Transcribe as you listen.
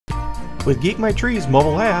With GeekMyTree's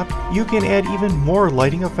mobile app, you can add even more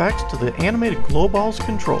lighting effects to the Animated GlowBalls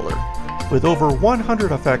controller. With over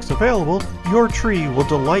 100 effects available, your tree will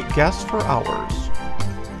delight guests for hours.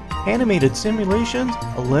 Animated simulations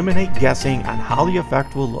eliminate guessing on how the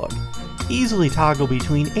effect will look. Easily toggle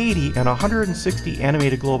between 80 and 160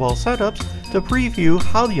 Animated GlowBall setups to preview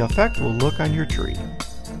how the effect will look on your tree.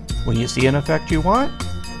 When you see an effect you want,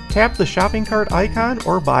 tap the shopping cart icon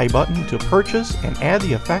or buy button to purchase and add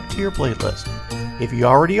the effect to your playlist. If you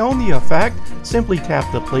already own the effect, simply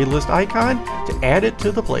tap the playlist icon to add it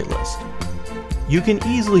to the playlist. You can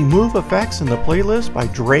easily move effects in the playlist by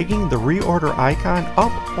dragging the reorder icon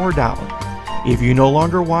up or down. If you no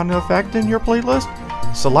longer want an effect in your playlist,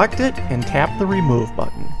 select it and tap the remove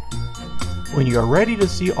button. When you are ready to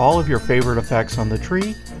see all of your favorite effects on the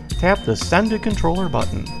tree, tap the send to controller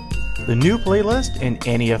button. The new playlist and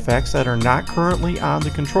any effects that are not currently on the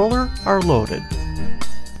controller are loaded.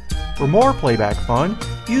 For more playback fun,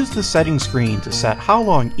 use the settings screen to set how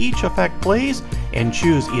long each effect plays and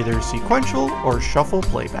choose either sequential or shuffle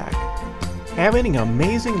playback. Having an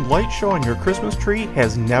amazing light show on your Christmas tree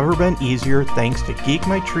has never been easier thanks to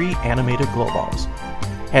GeekMyTree Animated GlowBalls.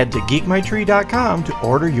 Head to GeekMyTree.com to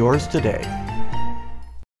order yours today.